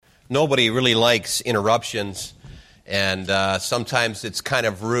Nobody really likes interruptions, and sometimes it's kind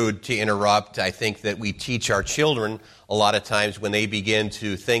of rude to interrupt. I think that we teach our children a lot of times when they begin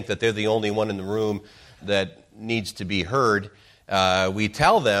to think that they're the only one in the room that needs to be heard. We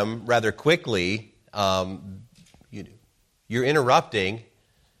tell them rather quickly, you're interrupting,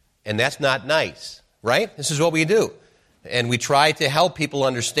 and that's not nice, right? This is what we do. And we try to help people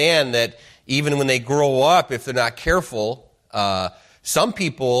understand that even when they grow up, if they're not careful, some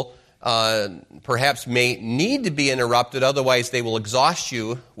people perhaps may need to be interrupted, otherwise they will exhaust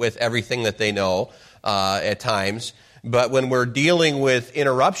you with everything that they know at times. But when we're dealing with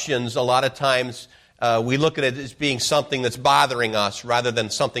interruptions, a lot of times we look at it as being something that's bothering us rather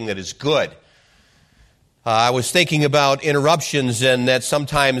than something that is good. I was thinking about interruptions and that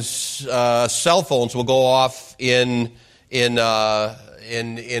sometimes cell phones will go off in a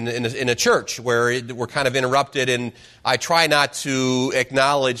church where we're kind of interrupted, and I try not to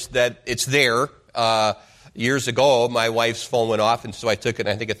acknowledge that it's there. Years ago, my wife's phone went off, and so I took it, and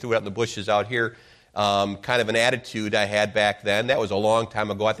I think I threw it out in the bushes out here. Kind of an attitude I had back then. That was a long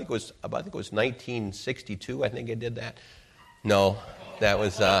time ago. I think it was 1962. I think I did that. No, that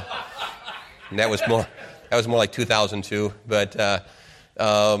was more like 2002. But I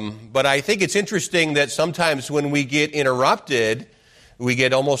think it's interesting that sometimes when we get interrupted, we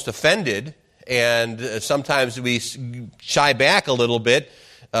get almost offended, and sometimes we shy back a little bit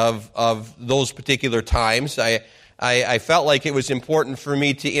of those particular times. I felt like it was important for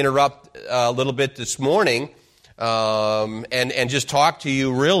me to interrupt a little bit this morning and just talk to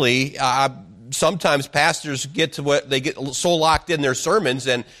you really. Sometimes pastors get to what they get so locked in their sermons,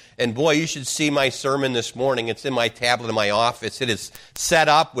 and boy, you should see my sermon this morning. It's in my tablet in my office. It is set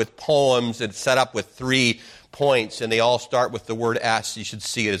up with poems. It's set up with 3 points, and they all start with the word S. You should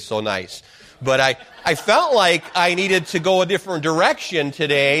see it. It's so nice. But I felt like I needed to go a different direction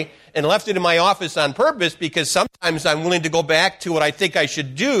today and left it in my office on purpose, because sometimes I'm willing to go back to what I think I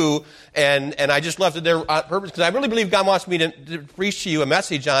should do, and I just left it there on purpose because I really believe God wants me to preach to you a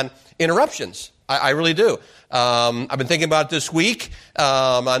message on interruptions. I really do. I've been thinking about it this week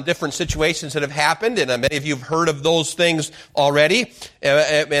on different situations that have happened, and many of you have heard of those things already.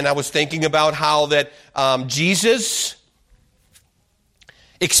 And I was thinking about how that Jesus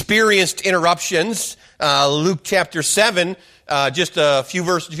experienced interruptions. Luke chapter 7, just a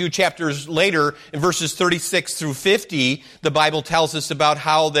few chapters later, in verses 36 through 50, the Bible tells us about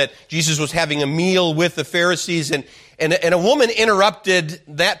how that Jesus was having a meal with the Pharisees, and a woman interrupted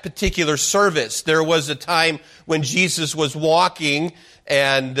that particular service. There was a time when Jesus was walking,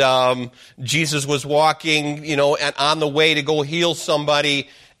 and Jesus was walking, and on the way to go heal somebody.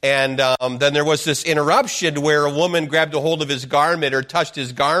 And then there was this interruption where a woman grabbed a hold of his garment or touched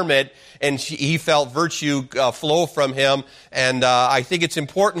his garment, and he felt virtue flow from him. And I think it's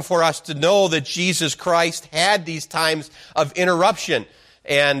important for us to know that Jesus Christ had these times of interruption.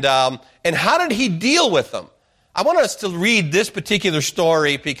 And how did he deal with them? I want us to read this particular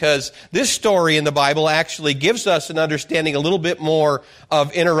story because this story in the Bible actually gives us an understanding a little bit more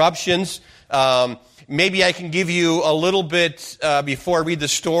of interruptions. Maybe I can give you a little bit, before I read the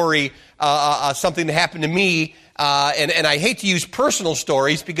story, something that happened to me. And I hate to use personal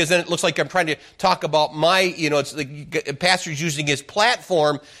stories because then it looks like I'm trying to talk about my, it's like a pastor's using his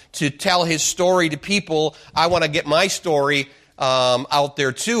platform to tell his story to people. I want to get my story out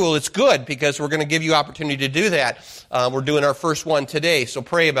there too. Well, it's good because we're going to give you opportunity to do that. We're doing our first one today, so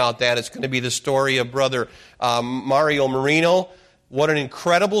pray about that. It's going to be the story of Brother Mario Marino. What an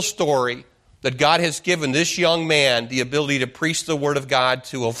incredible story that God has given this young man the ability to preach the Word of God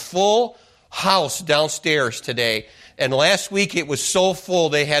to a full house downstairs today. And last week it was so full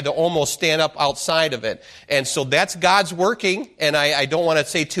they had to almost stand up outside of it. And so that's God's working, and I don't want to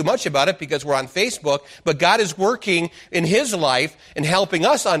say too much about it because we're on Facebook, but God is working in his life and helping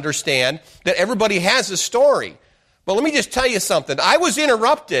us understand that everybody has a story. But let me just tell you something. I was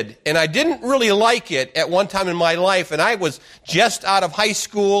interrupted, and I didn't really like it at one time in my life, and I was just out of high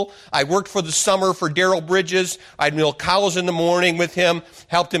school. I worked for the summer for Darrell Bridges. I'd milk cows in the morning with him,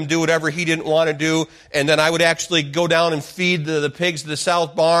 helped him do whatever he didn't want to do, and then I would actually go down and feed the pigs to the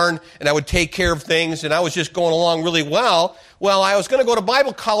south barn, and I would take care of things, and I was just going along really well. Well, I was going to go to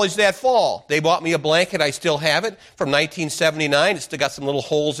Bible college that fall. They bought me a blanket. I still have it from 1979. It's still got some little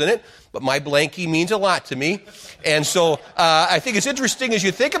holes in it, but my blankie means a lot to me. And so I think it's interesting as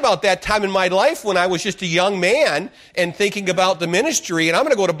you think about that time in my life when I was just a young man and thinking about the ministry, and I'm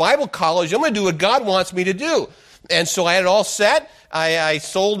going to go to Bible college. I'm going to do what God wants me to do. And so I had it all set. I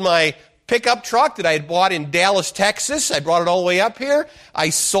sold my pickup truck that I had bought in Dallas, Texas. I brought it all the way up here. I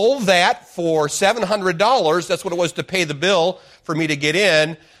sold that for $700. That's what it was to pay the bill for me to get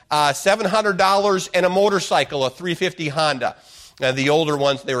in. $700 and a motorcycle, a 350 Honda. The older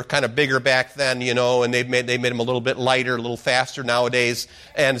ones, they were kind of bigger back then, and they made them a little bit lighter, a little faster nowadays.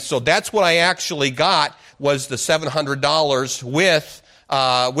 And so that's what I actually got, was the $700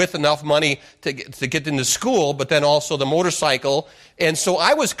 with enough money to get into school, but then also the motorcycle. And so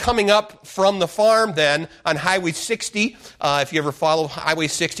I was coming up from the farm then on Highway 60. If you ever follow Highway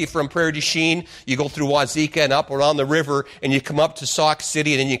 60 from Prairie du Chien, you go through Wazeeka and up around the river, and you come up to Sauk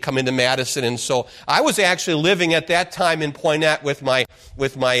City, and then you come into Madison. And so I was actually living at that time in Poynette with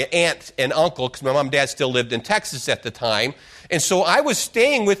my aunt and uncle, because my mom and dad still lived in Texas at the time. And so I was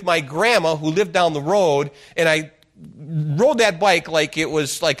staying with my grandma, who lived down the road, and I rode that bike like it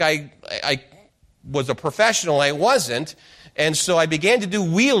was like I was a professional. I wasn't. And so I began to do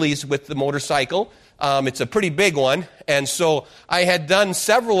wheelies with the motorcycle. It's a pretty big one. And so I had done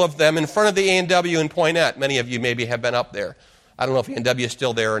several of them in front of the A&W in Poynette. Many of you maybe have been up there. I don't know if A&W is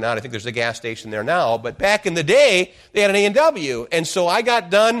still there or not. I think there's a gas station there now. But back in the day, they had an A&W. And so I got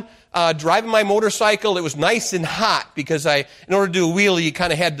done driving my motorcycle. It was nice and hot because in order to do a wheelie, you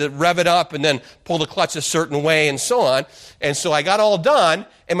kind of had to rev it up and then pull the clutch a certain way and so on. And so I got all done,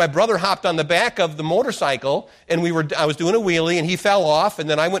 and my brother hopped on the back of the motorcycle, and I was doing a wheelie, and he fell off, and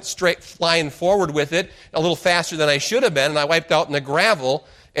then I went straight flying forward with it a little faster than I should have been, and I wiped out in the gravel,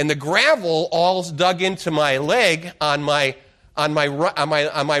 and the gravel all dug into my leg on my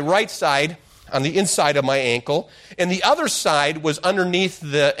right side, on the inside of my ankle, and the other side was underneath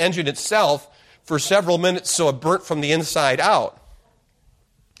the engine itself for several minutes, so it burnt from the inside out.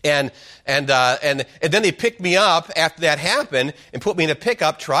 And then they picked me up after that happened and put me in a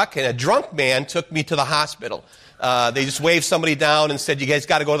pickup truck, and a drunk man took me to the hospital. They just waved somebody down and said, "You guys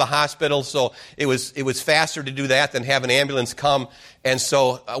got to go to the hospital." So it was faster to do that than have an ambulance come. And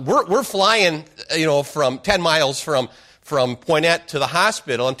so we're flying, from 10 miles from Poynette to the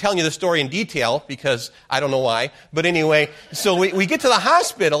hospital. I'm telling you the story in detail because I don't know why. But anyway, so we get to the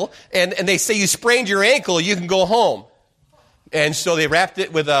hospital, and they say, "You sprained your ankle, you can go home." And so they wrapped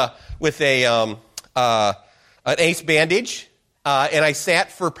it with an ace bandage, and I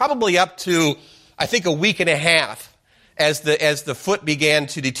sat for probably up to, I think, a week and a half as the foot began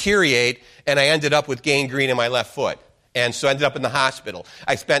to deteriorate, and I ended up with gangrene in my left foot. And so I ended up in the hospital.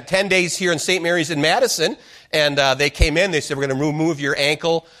 I spent 10 days here in St. Mary's in Madison, and they came in. They said, "We're going to remove your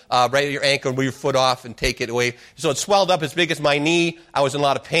ankle, right at your ankle, move your foot off and take it away." So it swelled up as big as my knee. I was in a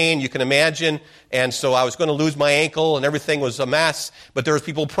lot of pain, you can imagine. And so I was going to lose my ankle, and everything was a mess. But there was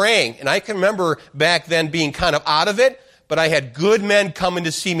people praying. And I can remember back then being kind of out of it, but I had good men coming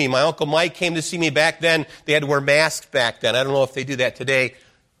to see me. My Uncle Mike came to see me back then. They had to wear masks back then. I don't know if they do that today.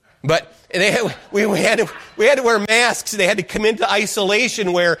 But we had to wear masks. They had to come into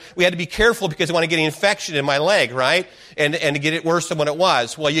isolation where we had to be careful because they want to get an infection in my leg, right? And to get it worse than what it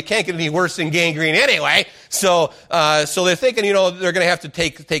was. Well, you can't get any worse than gangrene anyway. So they're thinking, they're going to have to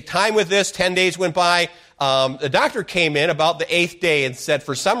take time with this. 10 days went by. The doctor came in about the 8th day and said,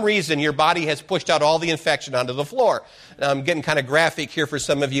 "For some reason, your body has pushed out all the infection onto the floor." Now, I'm getting kind of graphic here for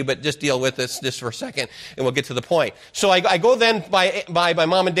some of you, but just deal with this just for a second, and we'll get to the point. So I go then by my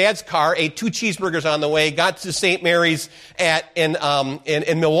mom and dad's car, ate 2 cheeseburgers on the way, got to St. Mary's in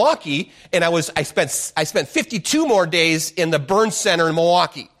Milwaukee, and I spent 52 more days in the burn center in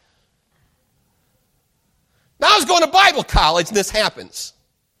Milwaukee. Now I was going to Bible college, and this happens.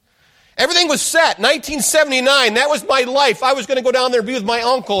 Everything was set. 1979, that was my life. I was going to go down there and be with my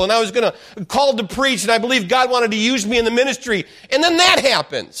uncle, and I was going to call to preach, and I believe God wanted to use me in the ministry. And then that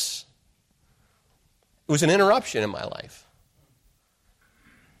happens. It was an interruption in my life.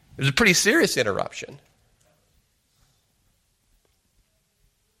 It was a pretty serious interruption.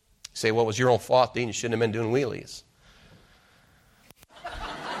 You say, "Well, it was your own fault, Dean. You shouldn't have been doing wheelies."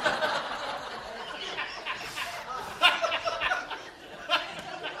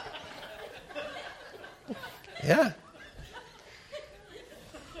 Yeah.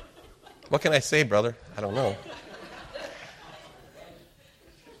 What can I say, brother? I don't know.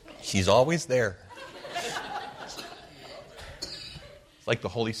 She's always there. It's like the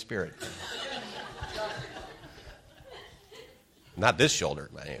Holy Spirit. Not this shoulder,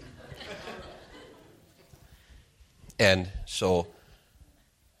 man. And so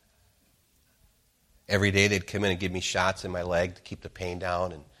every day they'd come in and give me shots in my leg to keep the pain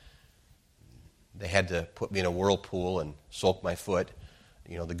down, and they had to put me in a whirlpool and soak my foot.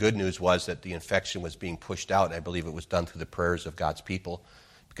 The good news was that the infection was being pushed out, and I believe it was done through the prayers of God's people,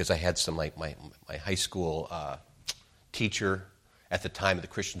 because I had some, my high school teacher at the time of the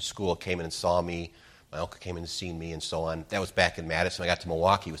Christian school came in and saw me. My uncle came in and seen me and so on. That was back in Madison. I got to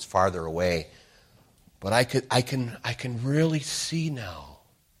Milwaukee. It was farther away. But I can really see now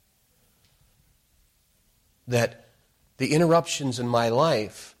that the interruptions in my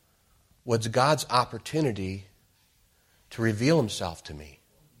life was God's opportunity to reveal himself to me.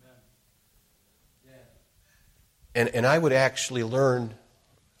 And I would actually learn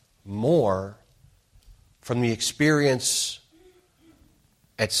more from the experience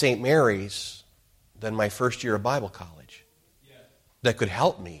at St. Mary's than my first year of Bible college that could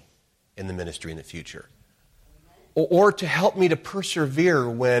help me in the ministry in the future. Or to help me to persevere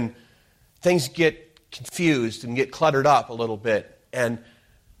when things get confused and get cluttered up a little bit. And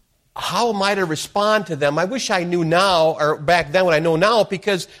how am I to respond to them? I wish I knew now, or back then what I know now,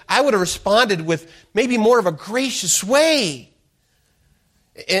 because I would have responded with maybe more of a gracious way.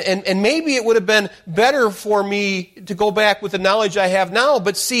 And maybe it would have been better for me to go back with the knowledge I have now.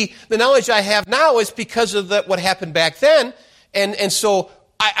 But see, the knowledge I have now is because of what happened back then. And so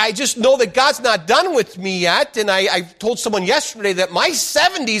I just know that God's not done with me yet. And I told someone yesterday that my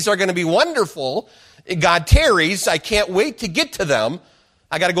 70s are going to be wonderful. God tarries. I can't wait to get to them.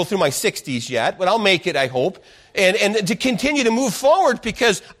 I got to go through my 60s yet, but I'll make it, I hope. And to continue to move forward,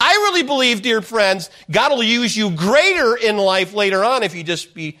 because I really believe, dear friends, God will use you greater in life later on if you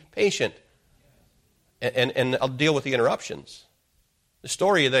just be patient. And I'll deal with the interruptions. The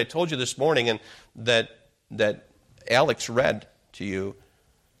story that I told you this morning and that Alex read to you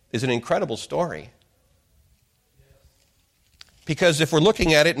is an incredible story. Because if we're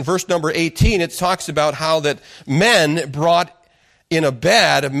looking at it in verse number 18, it talks about how that men brought in a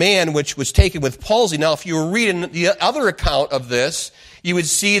bed a man which was taken with palsy. Now, if you were reading the other account of this, you would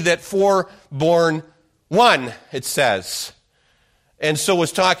see that 4 born 1, it says. And so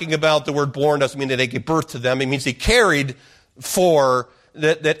it's talking about the word born doesn't mean that they gave birth to them. It means they carried 4,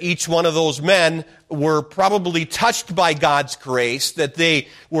 that each one of those men were probably touched by God's grace, that they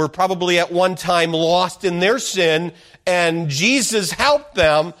were probably at one time lost in their sin, and Jesus helped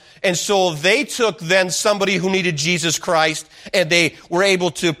them. And so they took then somebody who needed Jesus Christ, and they were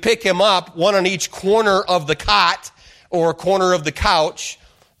able to pick him up, one on each corner of the cot or corner of the couch,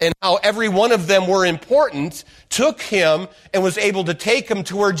 and how every one of them were important, took him and was able to take him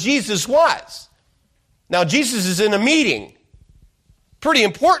to where Jesus was. Now, Jesus is in a meeting, pretty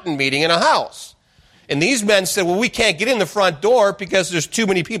important meeting in a house. And these men said, well, we can't get in the front door because there's too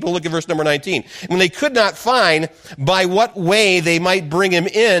many people. Look at verse number 19. When they could not find by what way they might bring him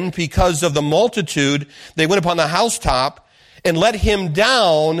in because of the multitude, they went upon the housetop and let him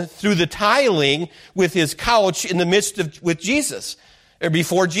down through the tiling with his couch in the midst of, with Jesus, or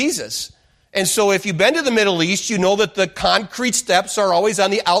before Jesus. And so if you've been to the Middle East, you know that the concrete steps are always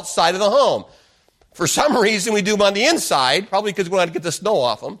on the outside of the home. For some reason, we do them on the inside, probably because we want to get the snow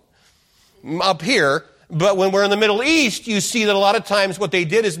off them up here. But when we're in the Middle East, you see that a lot of times what they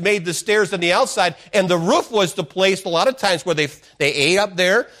did is made the stairs on the outside, and the roof was the place a lot of times where they ate up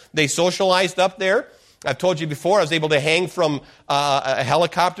there, they socialized up there. I've told you before, I was able to hang from a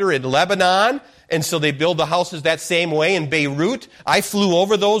helicopter in Lebanon, and so they build the houses that same way in Beirut. I flew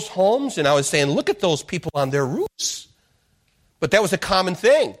over those homes, and I was saying, look at those people on their roofs. But that was a common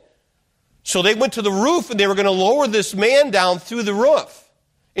thing. So they went to the roof, and they were going to lower this man down through the roof.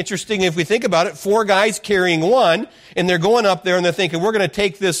 Interesting, if we think about it, 4 guys carrying 1, and they're going up there, and they're thinking, we're going to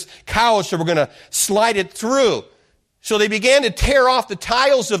take this couch, and we're going to slide it through. So they began to tear off the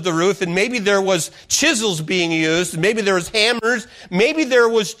tiles of the roof, and maybe there was chisels being used, maybe there was hammers, maybe there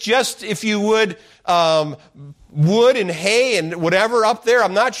was just, if you would, wood and hay and whatever up there.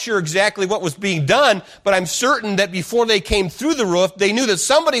 I'm not sure exactly what was being done, but I'm certain that before they came through the roof, they knew that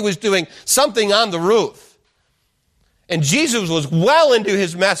somebody was doing something on the roof. And Jesus was well into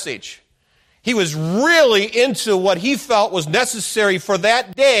his message. He was really into what he felt was necessary for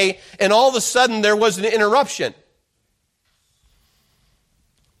that day, and all of a sudden there was an interruption.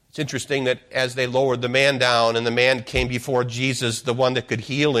 It's interesting that as they lowered the man down and the man came before Jesus, the one that could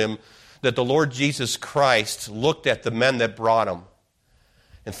heal him, that the Lord Jesus Christ looked at the men that brought him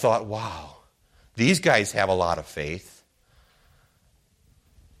and thought, wow, these guys have a lot of faith.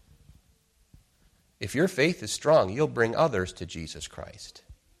 If your faith is strong, you'll bring others to Jesus Christ.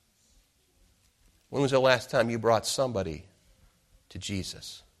 When was the last time you brought somebody to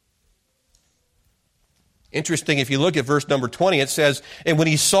Jesus? Interesting, if you look at verse number 20, it says, and when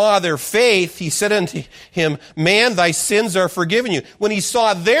he saw their faith, he said unto him, man, thy sins are forgiven you. When he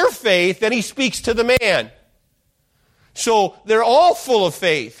saw their faith, then he speaks to the man. So they're all full of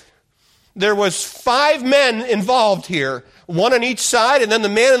faith. There was 5 men involved here, 1 on each side, and then the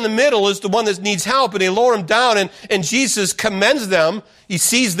man in the middle is the one that needs help, and they lower him down, and Jesus commends them. He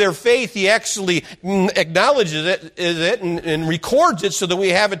sees their faith. He actually acknowledges it and records it so that we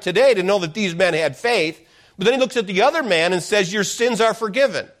have it today to know that these men had faith. But then he looks at the other man and says, your sins are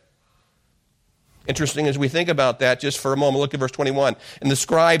forgiven. Interesting as we think about that, just for a moment, look at verse 21. And the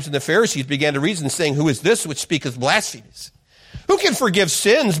scribes and the Pharisees began to reason, saying, who is this which speaketh blasphemies? Who can forgive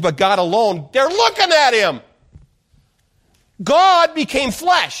sins but God alone? They're looking at him. God became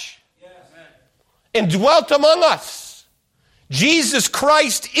flesh and dwelt among us. Jesus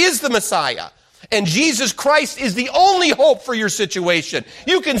Christ is the Messiah. And Jesus Christ is the only hope for your situation.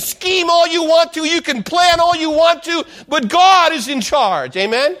 You can scheme all you want to, you can plan all you want to, but God is in charge.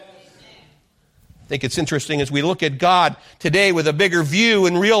 Amen? I think it's interesting as we look at God today with a bigger view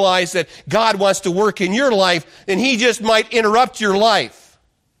and realize that God wants to work in your life, and he just might interrupt your life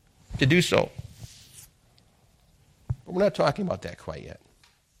to do so. But we're not talking about that quite yet.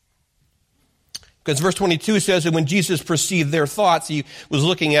 Because verse 22 says that when Jesus perceived their thoughts, he was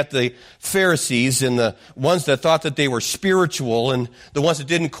looking at the Pharisees and the ones that thought that they were spiritual and the ones that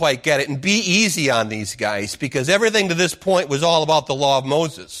didn't quite get it. And be easy on these guys, because everything to this point was all about the law of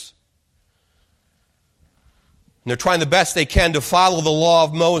Moses. And they're trying the best they can to follow the law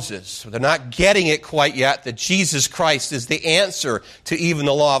of Moses. They're not getting it quite yet that Jesus Christ is the answer to even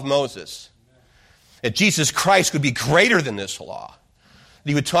the law of Moses. That Jesus Christ would be greater than this law.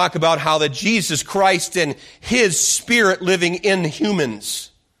 He would talk about how that Jesus Christ and his Spirit living in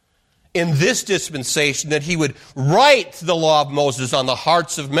humans in this dispensation, that he would write the law of Moses on the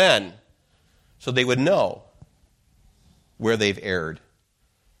hearts of men so they would know where they've erred.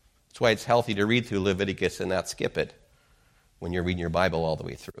 That's why it's healthy to read through Leviticus and not skip it when you're reading your Bible all the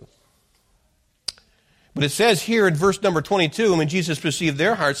way through. But it says here in verse number 22, and when Jesus perceived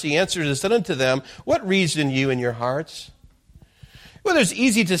their hearts, he answered and said unto them, what reason you in your hearts? Whether it's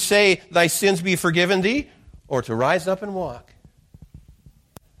easy to say, thy sins be forgiven thee, or to rise up and walk.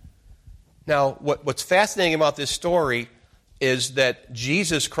 Now, what's fascinating about this story is that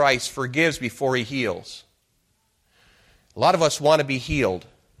Jesus Christ forgives before he heals. A lot of us want to be healed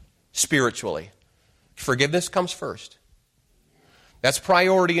spiritually. Forgiveness comes first. That's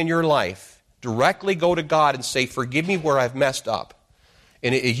priority in your life. Directly go to God and say, forgive me where I've messed up.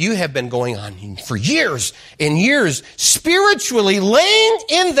 And you have been going on for years and years, spiritually laying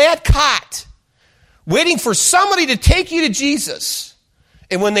in that cot, waiting for somebody to take you to Jesus.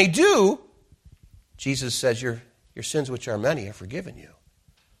 And when they do, Jesus says, your sins, which are many, are forgiven you.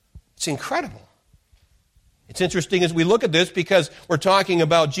 It's incredible. It's interesting as we look at this because we're talking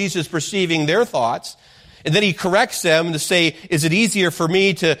about Jesus perceiving their thoughts. And then he corrects them to say, is it easier for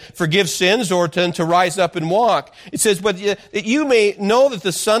me to forgive sins or to rise up and walk? It says, but that you may know that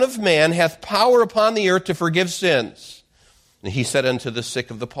the Son of Man hath power upon the earth to forgive sins. And he said unto the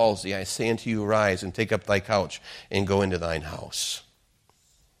sick of the palsy, I say unto you, rise and take up thy couch and go into thine house.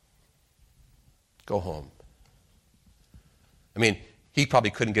 Go home. I mean, he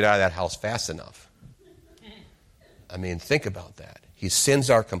probably couldn't get out of that house fast enough. I mean, think about that. His sins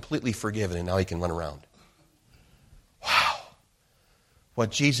are completely forgiven and now he can run around. Wow.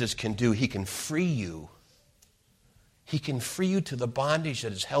 What Jesus can do, he can free you. He can free you to the bondage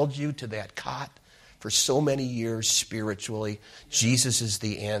that has held you to that cot for so many years spiritually. Jesus is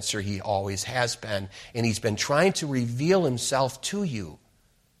the answer. He always has been. And he's been trying to reveal himself to you.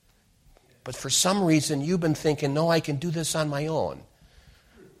 But for some reason, you've been thinking, no, I can do this on my own.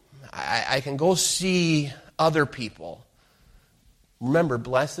 I can go see other people. Remember,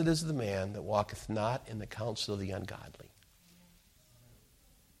 blessed is the man that walketh not in the counsel of the ungodly,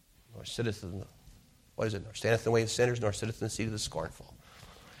 nor sitteth in the, nor standeth in the way of sinners, nor sitteth in the seat of the scornful.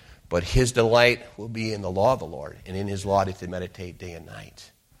 But his delight will be in the law of the Lord, and in his law doth he meditate day and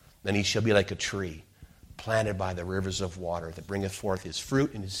night. Then he shall be like a tree planted by the rivers of water, that bringeth forth his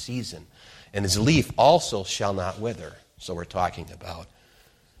fruit in his season, and his leaf also shall not wither. So we're talking about,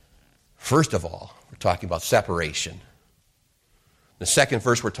 first of all, we're talking about separation. The second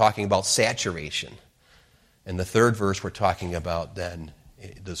verse, we're talking about saturation. And the third verse, we're talking about then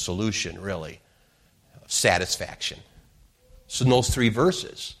the solution, really, satisfaction. So in those three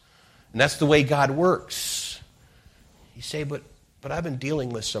verses. And that's the way God works. You say, but I've been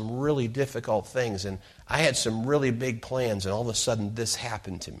dealing with some really difficult things, and I had some really big plans, and all of a sudden this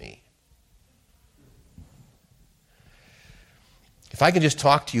happened to me. If I can just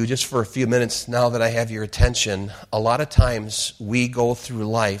talk to you just for a few minutes now that I have your attention, a lot of times we go through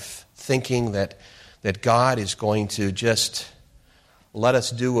life thinking that God is going to just let us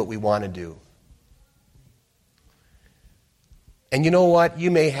do what we want to do. And you know what?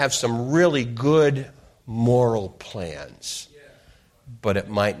 You may have some really good moral plans, but it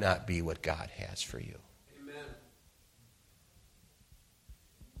might not be what God has for you.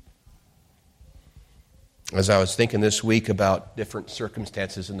 As I was thinking this week about different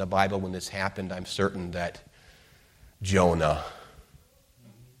circumstances in the Bible when this happened, I'm certain that Jonah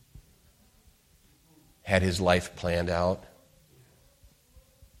had his life planned out,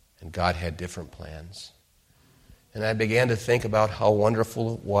 and God had different plans. And I began to think about how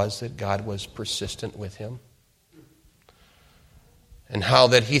wonderful it was that God was persistent with him. And how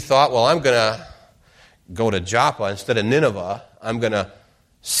that he thought, well, I'm going to go to Joppa instead of Nineveh. I'm going to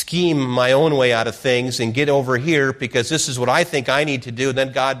scheme my own way out of things and get over here because this is what I think I need to do. And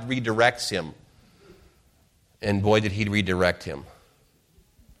then God redirects him. And boy, did he redirect him.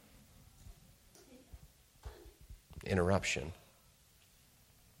 Interruption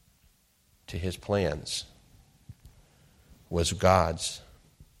to his plans was God's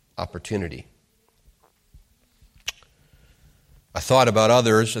opportunity. I thought about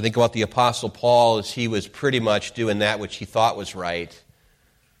others. I think about the Apostle Paul as he was pretty much doing that which he thought was right.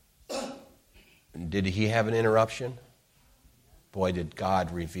 Did he have an interruption? Boy, did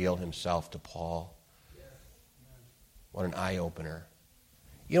God reveal himself to Paul. What an eye-opener.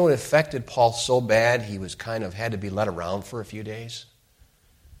 You know, it affected Paul so bad he was kind of had to be let around for a few days.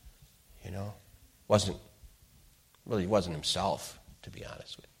 You know, he wasn't himself, to be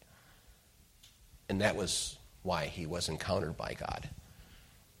honest with you. And that was why he was encountered by God.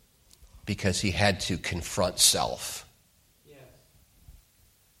 Because he had to confront self. Yes.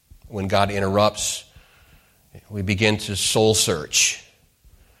 When God interrupts, we begin to soul search.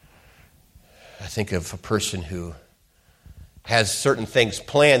 I think of a person who has certain things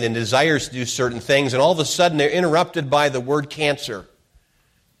planned and desires to do certain things, and all of a sudden they're interrupted by the word cancer.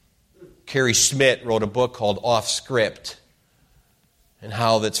 Carrie Schmidt wrote a book called Off Script, and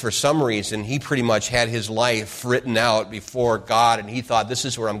how that's for some reason he pretty much had his life written out before God, and he thought, this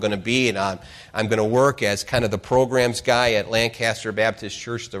is where I'm going to be, and I'm going to work as kind of the programs guy at Lancaster Baptist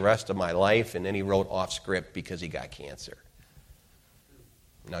Church the rest of my life, and then he wrote Off Script because he got cancer.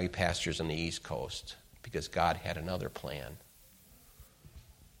 Now he pastors on the East Coast because God had another plan.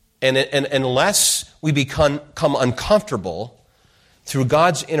 And unless we become uncomfortable through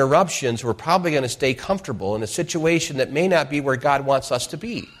God's interruptions, we're probably going to stay comfortable in a situation that may not be where God wants us to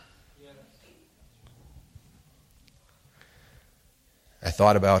be. I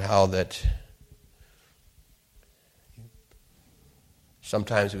thought about how that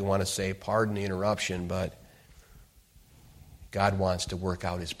sometimes we want to say, pardon the interruption, but God wants to work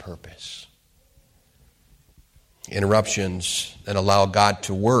out his purpose. Interruptions that allow God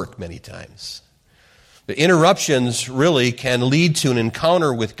to work many times. The interruptions really can lead to an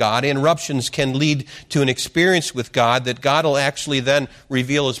encounter with God. Interruptions can lead to an experience with God that God will actually then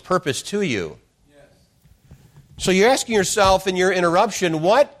reveal his purpose to you. Yes. So you're asking yourself in your interruption,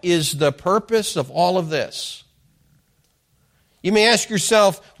 what is the purpose of all of this? You may ask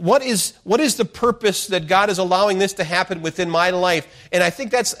yourself, what is the purpose that God is allowing this to happen within my life? And I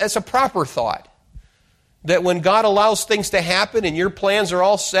think that's a proper thought. That when God allows things to happen and your plans are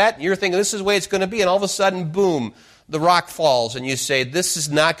all set, and you're thinking this is the way it's going to be, and all of a sudden, boom, the rock falls, and you say, this is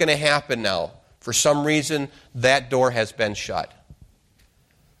not going to happen now. For some reason, that door has been shut.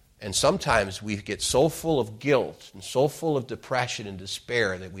 And sometimes we get so full of guilt and so full of depression and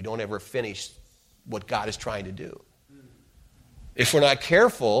despair that we don't ever finish what God is trying to do. If we're not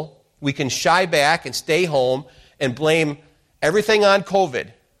careful, we can shy back and stay home and blame everything on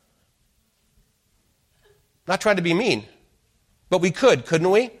COVID. Not trying to be mean, but we could, couldn't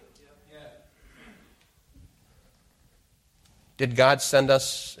we? Yeah. Did God send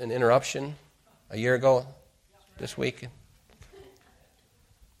us an interruption a year ago this week?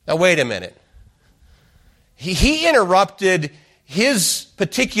 Now wait a minute. He interrupted his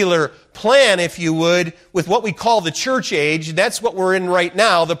particular plan, if you would, with what we call the church age. That's what we're in right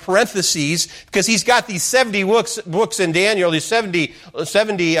now, the parentheses, because he's got these 70 books in Daniel, these 70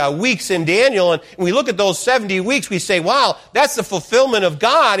 weeks in Daniel, and we look at those 70 weeks, we say, wow, that's the fulfillment of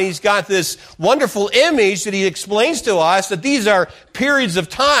God. He's got this wonderful image that he explains to us, that these are periods of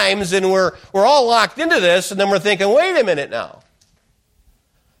times, and we're all locked into this, and then we're thinking, wait a minute now.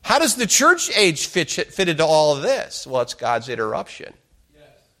 How does the church age fit into all of this? Well, it's God's interruption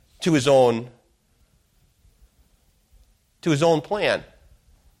to his own plan.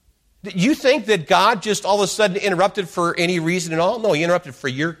 You think that God just all of a sudden interrupted for any reason at all? No, he interrupted for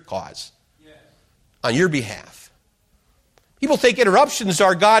your cause, on your behalf. People think interruptions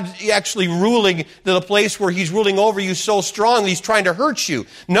are God actually ruling to the place where he's ruling over you so strong that he's trying to hurt you.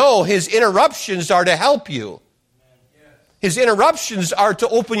 No, his interruptions are to help you. His interruptions are to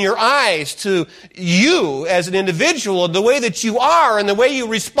open your eyes to you as an individual and the way that you are and the way you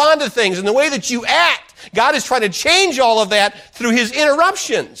respond to things and the way that you act. God is trying to change all of that through his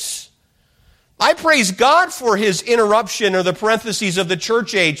interruptions. I praise God for his interruption or the parentheses of the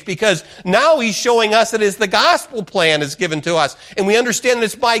church age, because now he's showing us that the gospel plan is given to us. And we understand that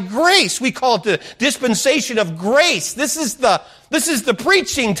it's by grace. We call it the dispensation of grace. This is the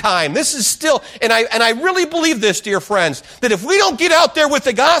preaching time. This is still, and I really believe this, dear friends, that if we don't get out there with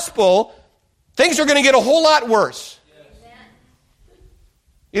the gospel, things are going to get a whole lot worse.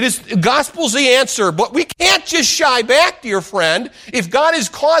 Gospel's the answer, but we can't just shy back, dear friend. If God is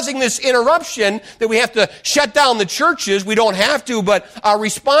causing this interruption that we have to shut down the churches, we don't have to, but our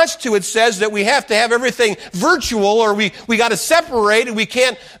response to it says that we have to have everything virtual, or we got to separate, and we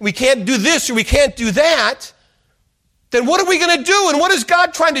can't do this or we can't do that. Then what are we going to do? And what is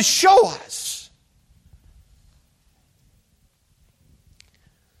God trying to show us?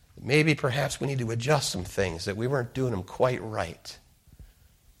 Maybe perhaps we need to adjust some things, that we weren't doing them quite right.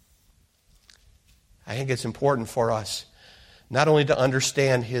 I think it's important for us not only to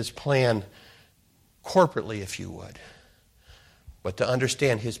understand his plan corporately, if you would, but to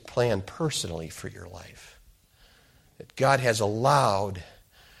understand his plan personally for your life. That God has allowed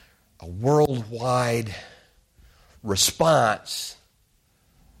a worldwide response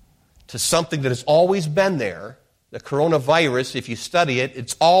to something that has always been there. The coronavirus, if you study it,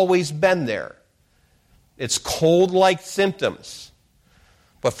 it's always been there. It's cold-like symptoms.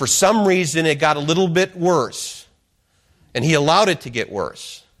 But for some reason, it got a little bit worse. And he allowed it to get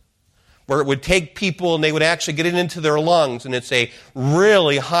worse. Where it would take people and they would actually get it into their lungs. And it's a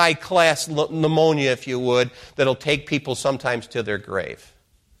really high-class pneumonia, if you would, that'll take people sometimes to their grave.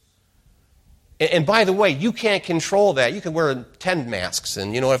 And by the way, you can't control that. You can wear 10 masks.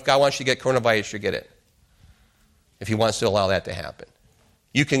 And if God wants you to get coronavirus, you get it. If he wants to allow that to happen.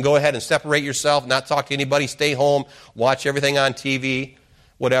 You can go ahead and separate yourself, not talk to anybody, stay home, watch everything on TV.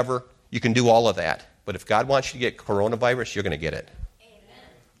 Whatever, you can do all of that. But if God wants you to get coronavirus, you're going to get it. Amen.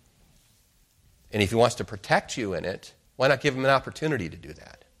 And if he wants to protect you in it, why not give him an opportunity to do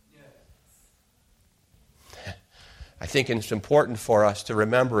that? Yes. I think it's important for us to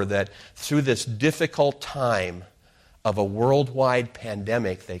remember that through this difficult time of a worldwide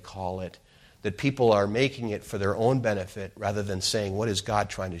pandemic, they call it, that people are making it for their own benefit rather than saying, what is God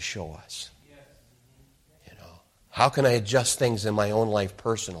trying to show us? How can I adjust things in my own life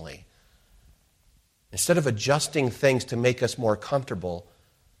personally? Instead of adjusting things to make us more comfortable,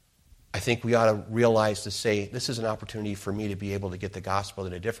 I think we ought to realize to say, this is an opportunity for me to be able to get the gospel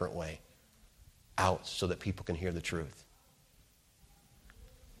in a different way out so that people can hear the truth.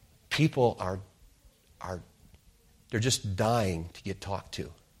 People they're just dying to get talked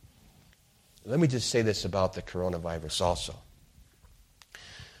to. Let me just say this about the coronavirus also.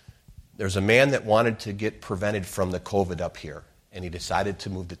 There's a man that wanted to get prevented from the COVID up here, and he decided to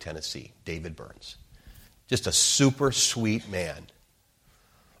move to Tennessee, David Burns. Just a super sweet man,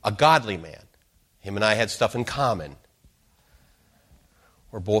 a godly man. Him and I had stuff in common.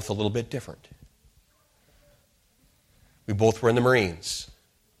 We're both a little bit different. We both were in the Marines.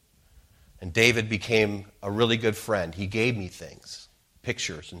 And David became a really good friend. He gave me things,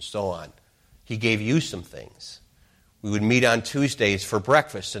 pictures and so on. He gave you some things. We would meet on Tuesdays for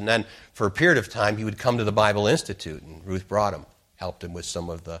breakfast, and then for a period of time, he would come to the Bible Institute, and Ruth brought him, helped him with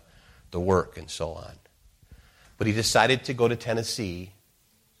some of the work and so on. But he decided to go to Tennessee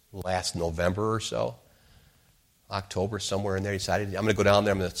last November or so, October, somewhere in there. He decided, I'm going to go down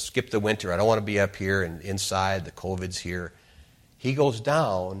there, I'm going to skip the winter. I don't want to be up here and inside, the COVID's here. He goes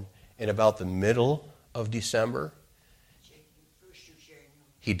down in about the middle of December.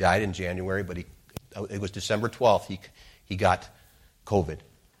 He died in January, but it was December 12th, he got COVID.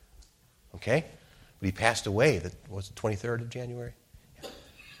 Okay? But he passed away, was it 23rd of January? Yeah.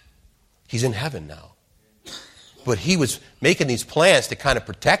 He's in heaven now. But he was making these plans to kind of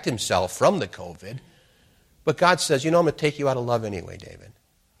protect himself from the COVID. But God says, I'm going to take you out of love anyway, David.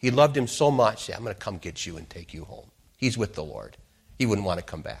 He loved him so much, I'm going to come get you and take you home. He's with the Lord. He wouldn't want to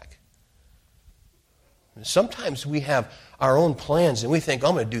come back. Sometimes we have our own plans and we think,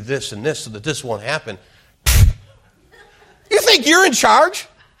 I'm going to do this and this so that this won't happen. You think you're in charge?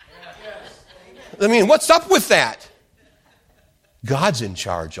 I mean, what's up with that? God's in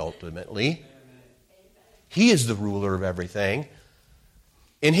charge ultimately. He is the ruler of everything.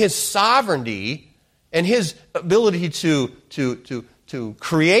 In his sovereignty and his ability to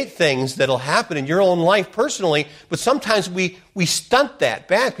create things that'll happen in your own life personally, but sometimes we stunt that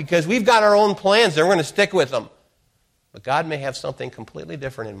back because we've got our own plans and we're going to stick with them. But God may have something completely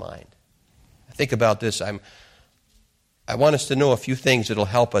different in mind. I think about this. I want us to know a few things that'll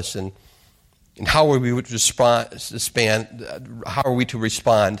help us in how are we to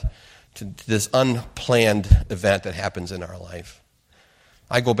respond to this unplanned event that happens in our life.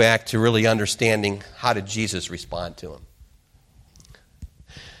 I go back to really understanding how did Jesus respond to him.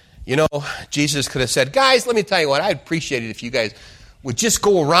 You know, Jesus could have said, guys, let me tell you what, I'd appreciate it if you guys would just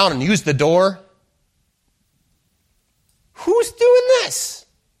go around and use the door. Who's doing this?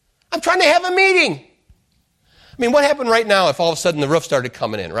 I'm trying to have a meeting. I mean, what happened right now if all of a sudden the roof started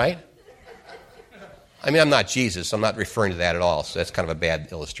coming in, right? I mean, I'm not Jesus. I'm not referring to that at all, so that's kind of a bad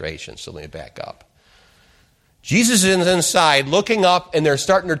illustration, so let me back up. Jesus is inside looking up, and they're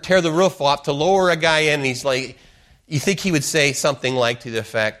starting to tear the roof off to lower a guy in, and he's like, you think he would say something like to the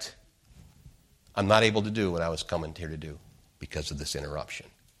effect, I'm not able to do what I was coming here to do because of this interruption.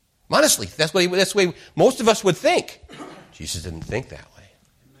 Honestly, that's the way most of us would think. Jesus didn't think that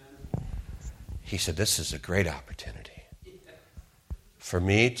way. He said, this is a great opportunity for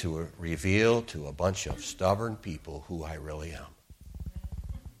me to reveal to a bunch of stubborn people who I really am.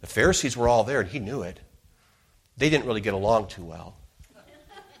 The Pharisees were all there, and he knew it. They didn't really get along too well.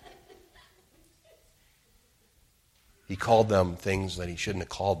 He called them things that he shouldn't have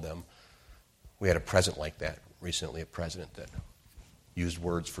called them. We had a president like that recently, a president that used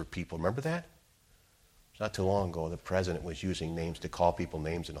words for people. Remember that? Not too long ago, the president was using names to call people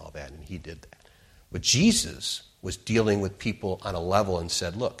names and all that, and he did that. But Jesus was dealing with people on a level and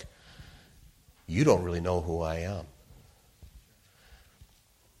said, look, you don't really know who I am.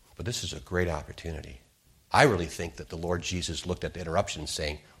 But this is a great opportunity. I really think that the Lord Jesus looked at the interruption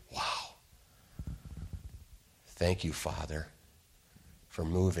saying, wow, thank you, Father, for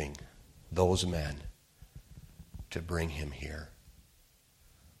moving those men to bring him here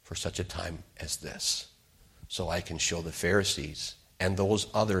for such a time as this, so I can show the Pharisees and those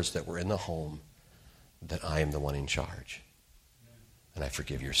others that were in the home that I am the one in charge, and I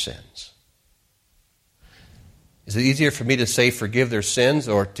forgive your sins. Is it easier for me to say forgive their sins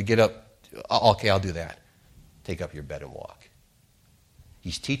or to get up, okay, I'll do that. Take up your bed and walk.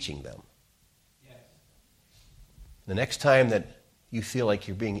 He's teaching them. Yes. The next time that you feel like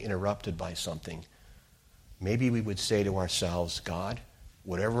you're being interrupted by something, maybe we would say to ourselves, God,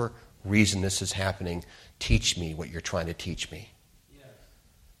 whatever reason this is happening, teach me what you're trying to teach me. Yes.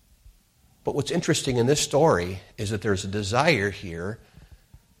 But what's interesting in this story is that there's a desire here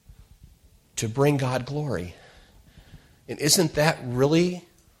to bring God glory. And isn't that really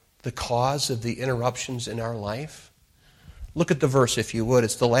the cause of the interruptions in our life? Look at the verse, if you would.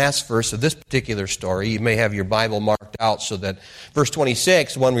 It's the last verse of this particular story. You may have your Bible marked out so that verse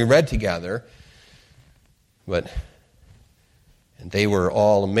 26, the one we read together, and they were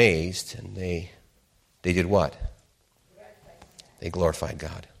all amazed, and they did what? They glorified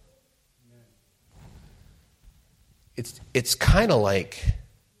God. It's kind of like,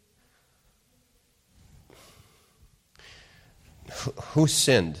 who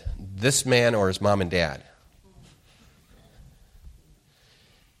sinned? This man or his mom and dad?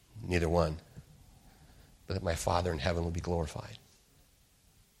 Neither one. But that my Father in heaven will be glorified.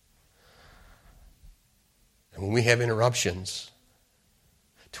 And when we have interruptions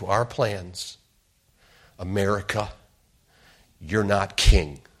to our plans, America, you're not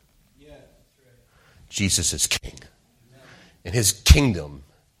king. Yeah, that's right. Jesus is king. Amen. And his kingdom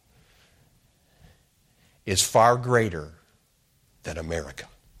is far greater than America.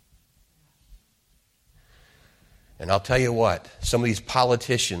 And I'll tell you what, some of these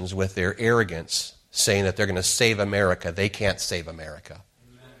politicians with their arrogance saying that they're going to save America, they can't save America.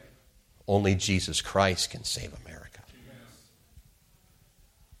 Amen. Only Jesus Christ can save America. Yes.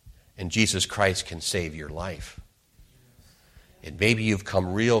 And Jesus Christ can save your life. Yes. And maybe you've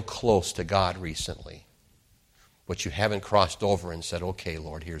come real close to God recently, but you haven't crossed over and said, okay,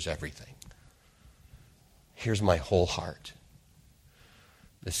 Lord, here's everything. Here's my whole heart.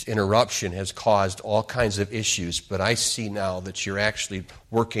 This interruption has caused all kinds of issues, but I see now that you're actually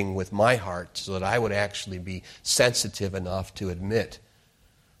working with my heart so that I would actually be sensitive enough to admit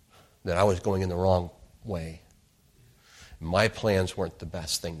that I was going in the wrong way. My plans weren't the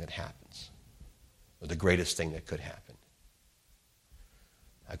best thing that happens, or the greatest thing that could happen.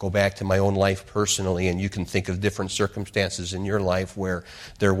 I go back to my own life personally, and you can think of different circumstances in your life where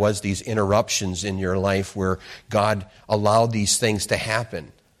there was these interruptions in your life where God allowed these things to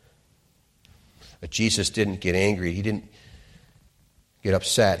happen. But Jesus didn't get angry. He didn't get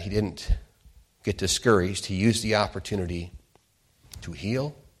upset. He didn't get discouraged. He used the opportunity to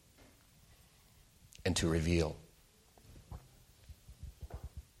heal and to reveal.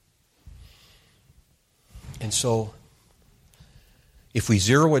 And so, if we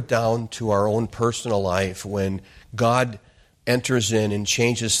zero it down to our own personal life, when God enters in and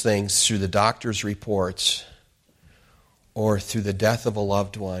changes things through the doctor's reports, or through the death of a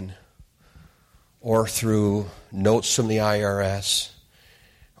loved one, or through notes from the IRS,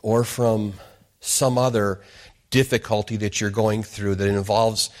 or from some other difficulty that you're going through that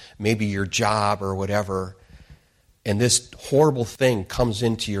involves maybe your job or whatever, and this horrible thing comes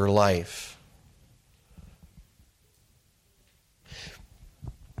into your life,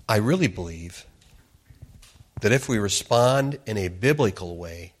 I really believe that if we respond in a biblical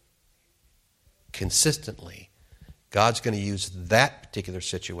way, consistently, God's going to use that particular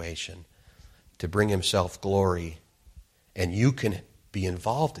situation to bring himself glory, and you can be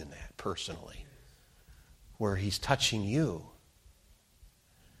involved in that personally, where he's touching you.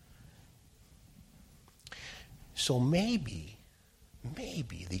 So maybe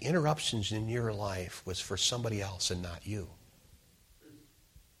the interruptions in your life was for somebody else and not you.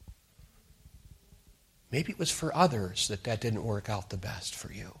 Maybe it was for others that didn't work out the best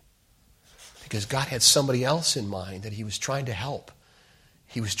for you. Because God had somebody else in mind that he was trying to help.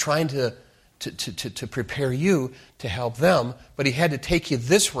 He was trying to prepare you to help them, but he had to take you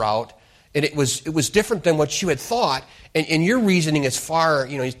this route, and it was different than what you had thought, and your reasoning is far,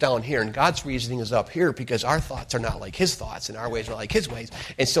 he's down here, and God's reasoning is up here, because our thoughts are not like his thoughts, and our ways are like his ways.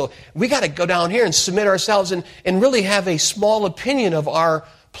 And so we got to go down here and submit ourselves and really have a small opinion of our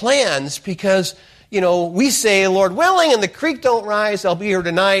plans, because we say, Lord willing, and the creek don't rise, I'll be here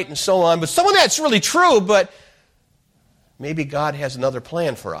tonight, and so on. But some of that's really true, but maybe God has another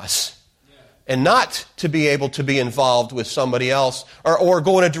plan for us. And not to be able to be involved with somebody else or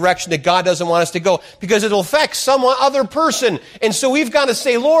go in a direction that God doesn't want us to go, because it'll affect some other person. And so we've got to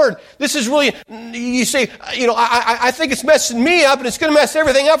say, Lord, this is really, you say, I think it's messing me up and it's going to mess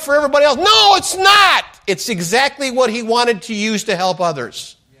everything up for everybody else. No, it's not. It's exactly what he wanted to use to help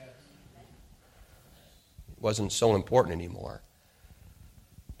others. It wasn't so important anymore,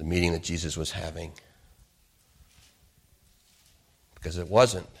 the meeting that Jesus was having, because it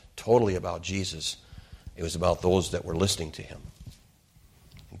wasn't totally about Jesus. It was about those that were listening to him.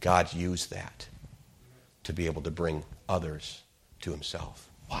 God used that to be able to bring others to himself.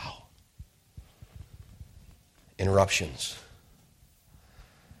 Wow. Interruptions.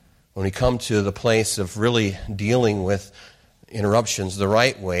 When we come to the place of really dealing with interruptions the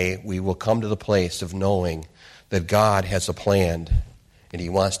right way, we will come to the place of knowing that God has a plan and he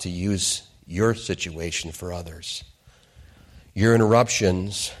wants to use your situation for others. Your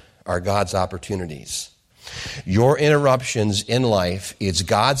interruptions are God's opportunities. Your interruptions in life is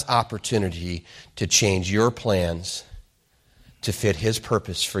God's opportunity to change your plans to fit his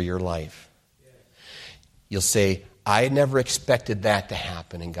purpose for your life. You'll say, I never expected that to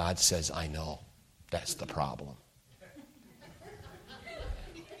happen, and God says, I know. That's the problem.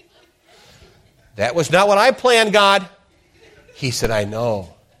 That was not what I planned, God. He said, I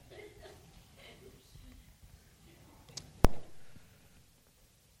know.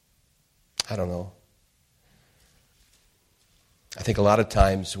 I don't know. I think a lot of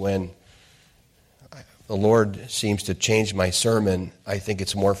times when the Lord seems to change my sermon, I think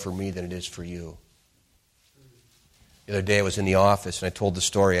it's more for me than it is for you. The other day I was in the office and I told the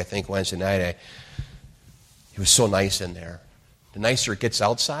story, I think Wednesday night, he was so nice in there. The nicer it gets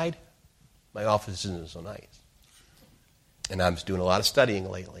outside, my office isn't so nice. And I'm doing a lot of studying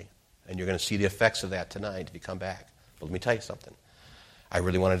lately, and you're going to see the effects of that tonight if you come back. But let me tell you something. I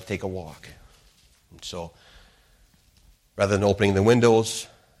really wanted to take a walk. And so, rather than opening the windows,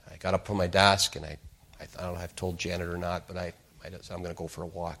 I got up from my desk, and I don't know if I've told Janet or not, but I said I'm going to go for a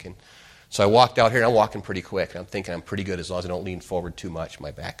walk. And so I walked out here, and I'm walking pretty quick. And I'm thinking I'm pretty good as long as I don't lean forward too much.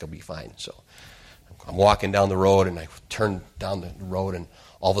 My back will be fine. So I'm walking down the road, and I turned down the road, and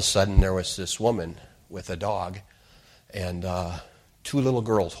all of a sudden there was this woman with a dog and two little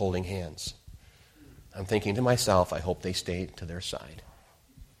girls holding hands. I'm thinking to myself, I hope they stay to their side.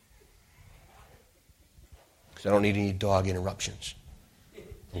 I don't need any dog interruptions.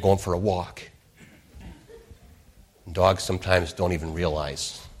 I'm going for a walk. And dogs sometimes don't even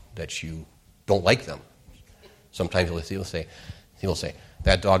realize that you don't like them. Sometimes he'll say,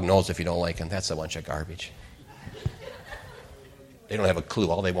 that dog knows if you don't like him, that's a bunch of garbage. They don't have a clue.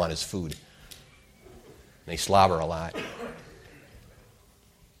 All they want is food. They slobber a lot.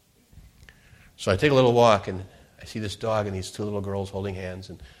 So I take a little walk, and I see this dog and these two little girls holding hands,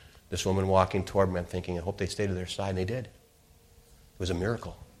 and this woman walking toward me. I'm thinking, I hope they stay to their side, and they did. It was a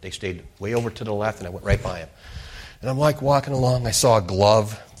miracle. They stayed way over to the left, and I went right by them. And I'm like walking along. I saw a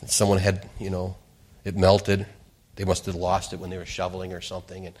glove that someone had, it melted. They must have lost it when they were shoveling or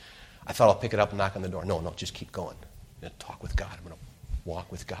something. And I thought I'll pick it up and knock on the door. No, just keep going. I'm going to talk with God. I'm going to walk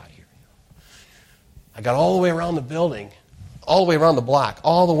with God here. I got all the way around the building, all the way around the block,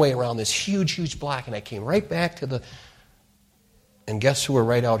 all the way around this huge, huge block, and I came right back to the... And guess who were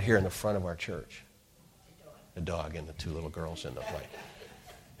right out here in the front of our church? The dog and the two little girls in the light.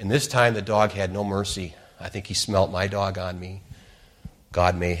 And this time the dog had no mercy. I think he smelt my dog on me.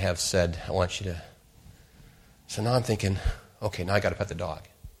 God may have said, I want you to. So now I'm thinking, okay, now I got to pet the dog.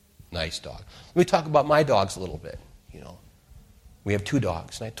 Nice dog. Let me talk about my dogs a little bit, We have 2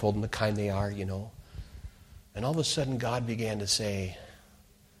 dogs, and I told them the kind they are, And all of a sudden God began to say,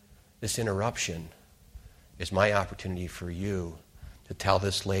 this interruption is my opportunity for you to tell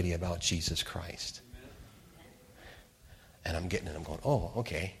this lady about Jesus Christ. And I'm getting it. I'm going, oh,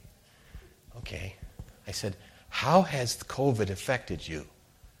 okay. I said, how has COVID affected you?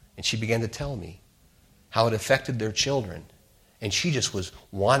 And she began to tell me how it affected their children. And she just was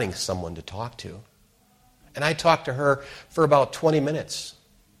wanting someone to talk to. And I talked to her for about 20 minutes.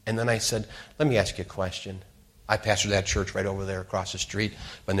 And then I said, let me ask you a question. I pastored that church right over there across the street.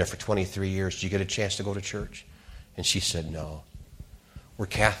 Been there for 23 years. Did you get a chance to go to church? And she said, no. We're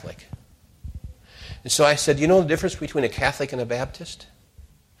Catholic. And so I said, you know the difference between a Catholic and a Baptist?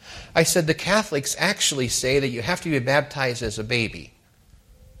 I said, the Catholics actually say that you have to be baptized as a baby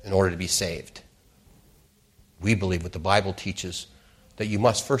in order to be saved. We believe what the Bible teaches, that you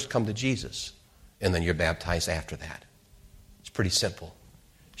must first come to Jesus, and then you're baptized after that. It's pretty simple.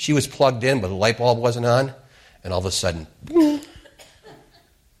 She was plugged in, but the light bulb wasn't on, and all of a sudden,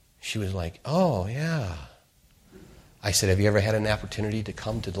 she was like, oh, yeah. I said, have you ever had an opportunity to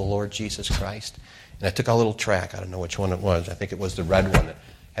come to the Lord Jesus Christ? And I took a little track. I don't know which one it was. I think it was the red one that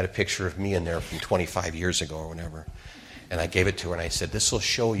had a picture of me in there from 25 years ago or whatever. And I gave it to her, and I said, this will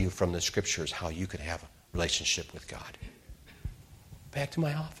show you from the Scriptures how you can have a relationship with God. Back to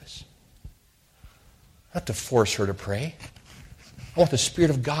my office. Not to force her to pray. I want the Spirit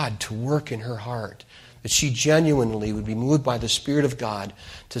of God to work in her heart. That she genuinely would be moved by the Spirit of God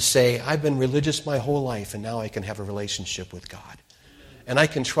to say, I've been religious my whole life, and now I can have a relationship with God. And I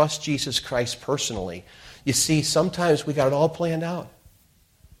can trust Jesus Christ personally. You see, sometimes we got it all planned out.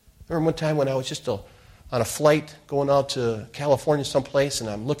 I remember one time when I was just on a flight going out to California someplace, and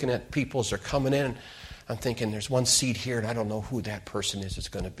I'm looking at people as they're coming in. I'm thinking, there's one seat here, and I don't know who that person is it's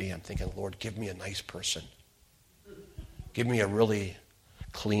going to be. I'm thinking, Lord, give me a nice person. Give me a really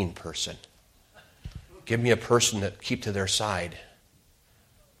clean person. Give me a person that keep to their side.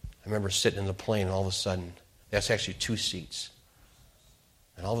 I remember sitting in the plane, and all of a sudden, that's actually 2 seats.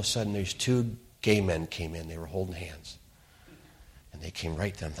 And all of a sudden, these 2 gay men came in. They were holding hands. And they came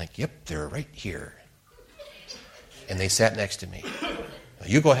right there. I'm like, yep, they're right here. And they sat next to me. Now,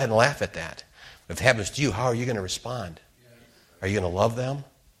 you go ahead and laugh at that. If it happens to you, how are you going to respond? Are you going to love them?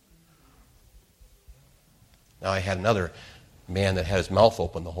 Now, I had another man that had his mouth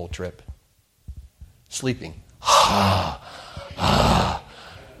open the whole trip, sleeping.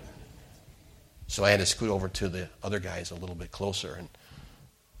 So I had to scoot over to the other guys a little bit closer. And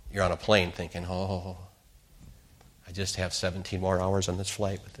you're on a plane thinking, oh, I just have 17 more hours on this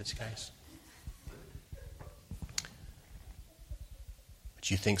flight with these guys.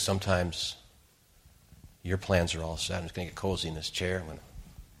 But you think sometimes your plans are all set. I'm just going to get cozy in this chair. I'm going to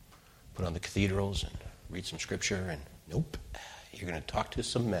put on the cathedrals and read some scripture. And nope, you're going to talk to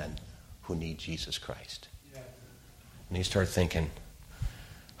some men who need Jesus Christ. And you start thinking,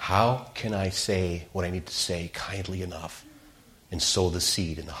 how can I say what I need to say kindly enough and sow the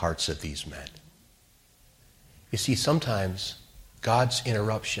seed in the hearts of these men? You see, sometimes God's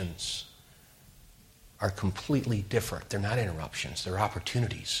interruptions are completely different. They're not interruptions. They're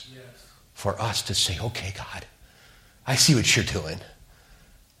opportunities for us to say, okay, God, I see what you're doing.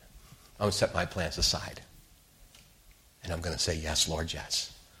 I'm going to set my plans aside. And I'm going to say, yes, Lord,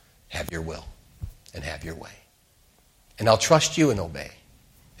 yes. Have your will and have your way. And I'll trust you and obey.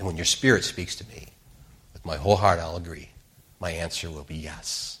 And when your Spirit speaks to me, with my whole heart, I'll agree. My answer will be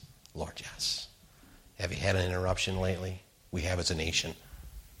yes, Lord, yes. Have you had an interruption lately? We have as a nation.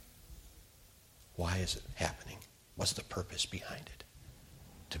 Why is it happening? What's the purpose behind it?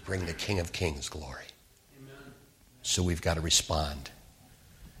 To bring the King of Kings glory. Amen. So we've got to respond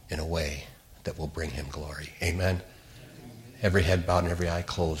in a way that will bring him glory. Amen? Every head bowed and every eye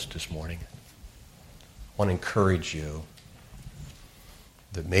closed this morning. I want to encourage you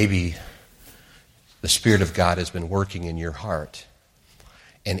that maybe the Spirit of God has been working in your heart,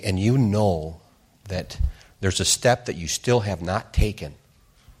 and you know that there's a step that you still have not taken.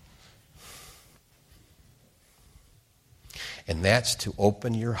 And that's to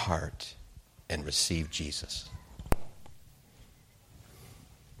open your heart and receive Jesus.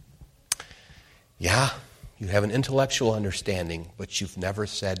 Yeah, you have an intellectual understanding, but you've never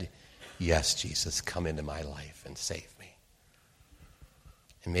said, yes, Jesus, come into my life and save me.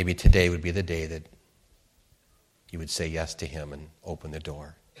 And maybe today would be the day that you would say yes to him and open the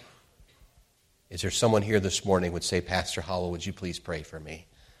door. Is there someone here this morning who would say, Pastor Howell, would you please pray for me?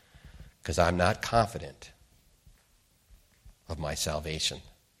 because I'm not confident of my salvation.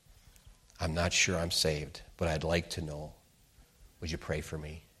 I'm not sure I'm saved, but I'd like to know. Would you pray for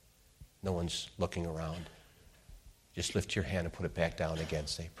me? No one's looking around. Just lift your hand and put it back down again.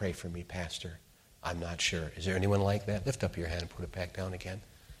 Say, pray for me, Pastor. I'm not sure. Is there anyone like that? Lift up your hand and put it back down again.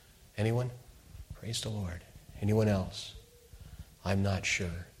 Anyone? Praise the Lord. Anyone else? I'm not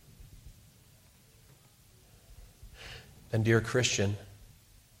sure. Then, dear Christian,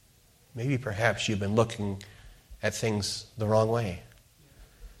 maybe perhaps you've been looking at things the wrong way.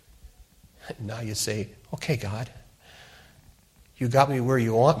 Now you say, okay, God, you got me where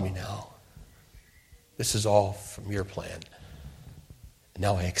you want me now. This is all from your plan.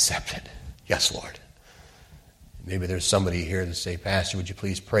 Now I accept it. Yes, Lord. Maybe there's somebody here to say, Pastor, would you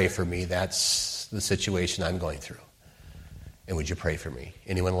please pray for me? That's the situation I'm going through. And would you pray for me?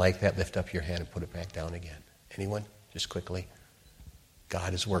 Anyone like that? Lift up your hand and put it back down again. Anyone? Just quickly.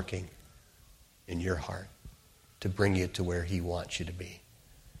 God is working in your heart to bring you to where he wants you to be.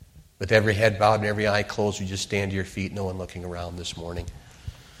 With every head bowed and every eye closed, you just stand to your feet, no one looking around this morning.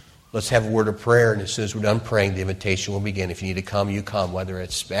 Let's have a word of prayer, and as soon as we're done praying, the invitation will begin. If you need to come, you come, whether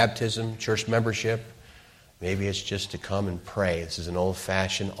it's baptism, church membership, maybe it's just to come and pray. This is an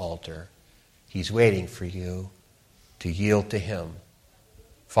old-fashioned altar. He's waiting for you to yield to him.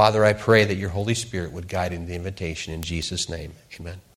 Father, I pray that your Holy Spirit would guide in the invitation in Jesus' name. Amen.